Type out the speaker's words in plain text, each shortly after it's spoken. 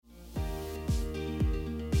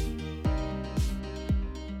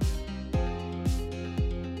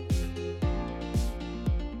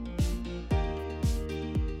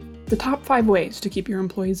The top 5 ways to keep your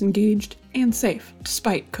employees engaged and safe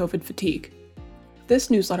despite COVID fatigue. This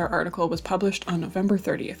newsletter article was published on November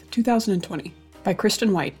 30th, 2020 by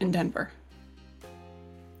Kristen White in Denver.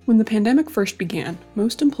 When the pandemic first began,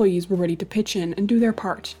 most employees were ready to pitch in and do their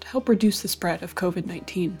part to help reduce the spread of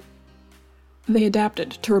COVID-19. They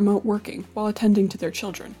adapted to remote working while attending to their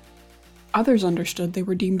children. Others understood they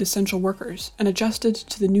were deemed essential workers and adjusted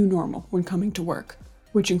to the new normal when coming to work,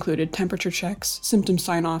 which included temperature checks, symptom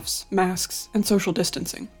sign-offs, masks, and social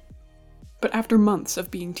distancing. But after months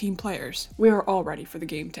of being team players, we are all ready for the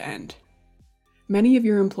game to end. Many of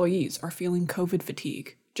your employees are feeling COVID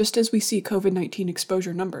fatigue, just as we see COVID-19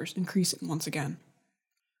 exposure numbers increasing once again.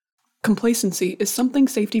 Complacency is something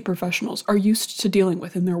safety professionals are used to dealing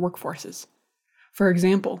with in their workforces. For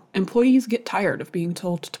example, employees get tired of being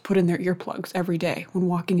told to put in their earplugs every day when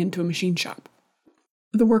walking into a machine shop.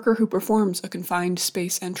 The worker who performs a confined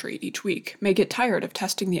space entry each week may get tired of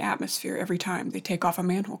testing the atmosphere every time they take off a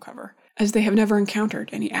manhole cover, as they have never encountered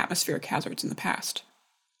any atmospheric hazards in the past.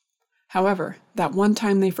 However, that one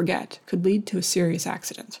time they forget could lead to a serious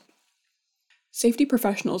accident. Safety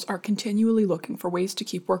professionals are continually looking for ways to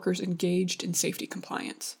keep workers engaged in safety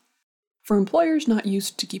compliance. For employers not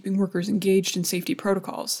used to keeping workers engaged in safety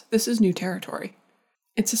protocols, this is new territory.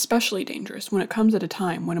 It's especially dangerous when it comes at a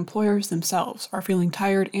time when employers themselves are feeling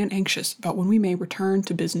tired and anxious about when we may return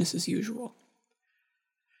to business as usual.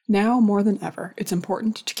 Now more than ever, it's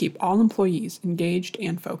important to keep all employees engaged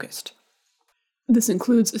and focused. This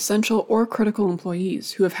includes essential or critical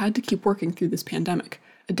employees who have had to keep working through this pandemic,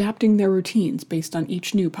 adapting their routines based on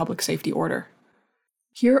each new public safety order.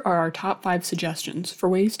 Here are our top 5 suggestions for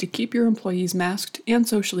ways to keep your employees masked and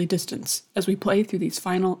socially distanced as we play through these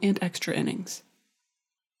final and extra innings.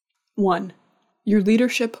 1. Your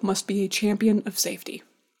leadership must be a champion of safety.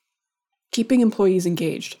 Keeping employees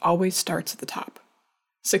engaged always starts at the top.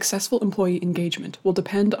 Successful employee engagement will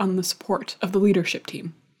depend on the support of the leadership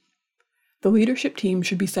team. The leadership team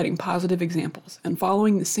should be setting positive examples and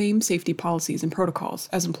following the same safety policies and protocols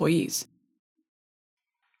as employees.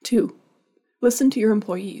 2. Listen to your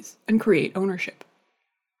employees and create ownership.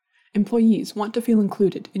 Employees want to feel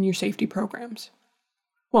included in your safety programs.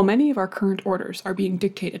 While many of our current orders are being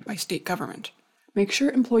dictated by state government, make sure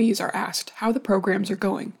employees are asked how the programs are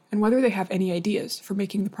going and whether they have any ideas for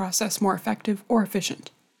making the process more effective or efficient.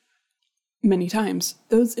 Many times,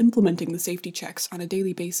 those implementing the safety checks on a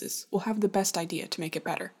daily basis will have the best idea to make it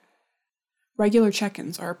better. Regular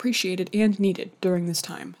check-ins are appreciated and needed during this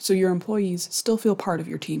time, so your employees still feel part of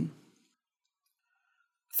your team.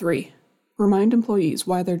 3. Remind employees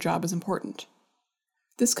why their job is important.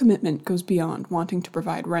 This commitment goes beyond wanting to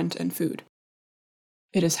provide rent and food.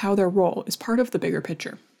 It is how their role is part of the bigger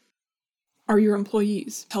picture. Are your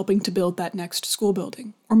employees helping to build that next school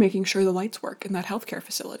building or making sure the lights work in that healthcare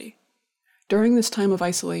facility? During this time of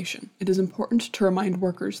isolation, it is important to remind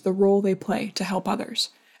workers the role they play to help others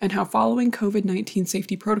and how following COVID-19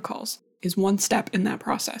 safety protocols is one step in that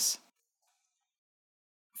process.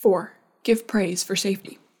 4. Give praise for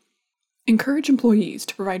safety. Encourage employees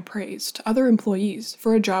to provide praise to other employees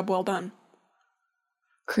for a job well done.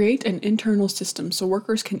 Create an internal system so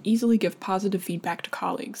workers can easily give positive feedback to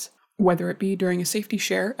colleagues, whether it be during a safety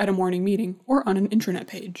share at a morning meeting or on an intranet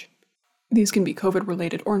page. These can be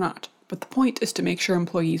COVID-related or not, but the point is to make sure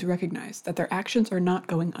employees recognize that their actions are not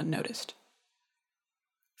going unnoticed.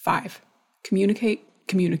 5. Communicate,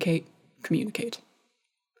 communicate, communicate.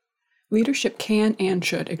 Leadership can and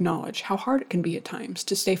should acknowledge how hard it can be at times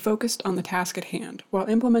to stay focused on the task at hand while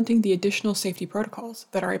implementing the additional safety protocols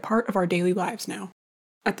that are a part of our daily lives now.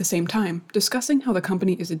 At the same time, discussing how the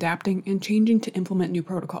company is adapting and changing to implement new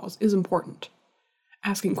protocols is important.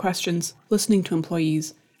 Asking questions, listening to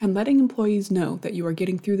employees, and letting employees know that you are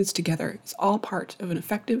getting through this together is all part of an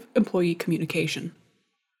effective employee communication.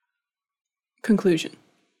 Conclusion.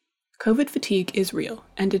 COVID fatigue is real,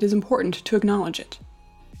 and it is important to acknowledge it.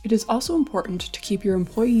 It is also important to keep your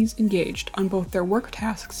employees engaged on both their work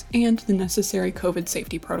tasks and the necessary COVID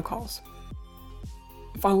safety protocols.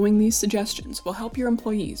 Following these suggestions will help your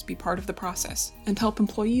employees be part of the process and help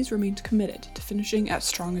employees remain committed to finishing as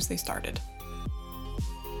strong as they started.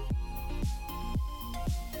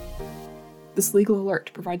 This legal alert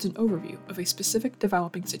provides an overview of a specific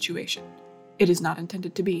developing situation. It is not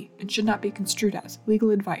intended to be and should not be construed as legal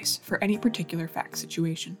advice for any particular fact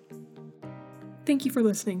situation. Thank you for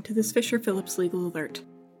listening to this Fisher Phillips Legal Alert.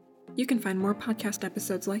 You can find more podcast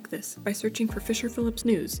episodes like this by searching for Fisher Phillips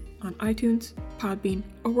News on iTunes, Podbean,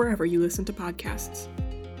 or wherever you listen to podcasts.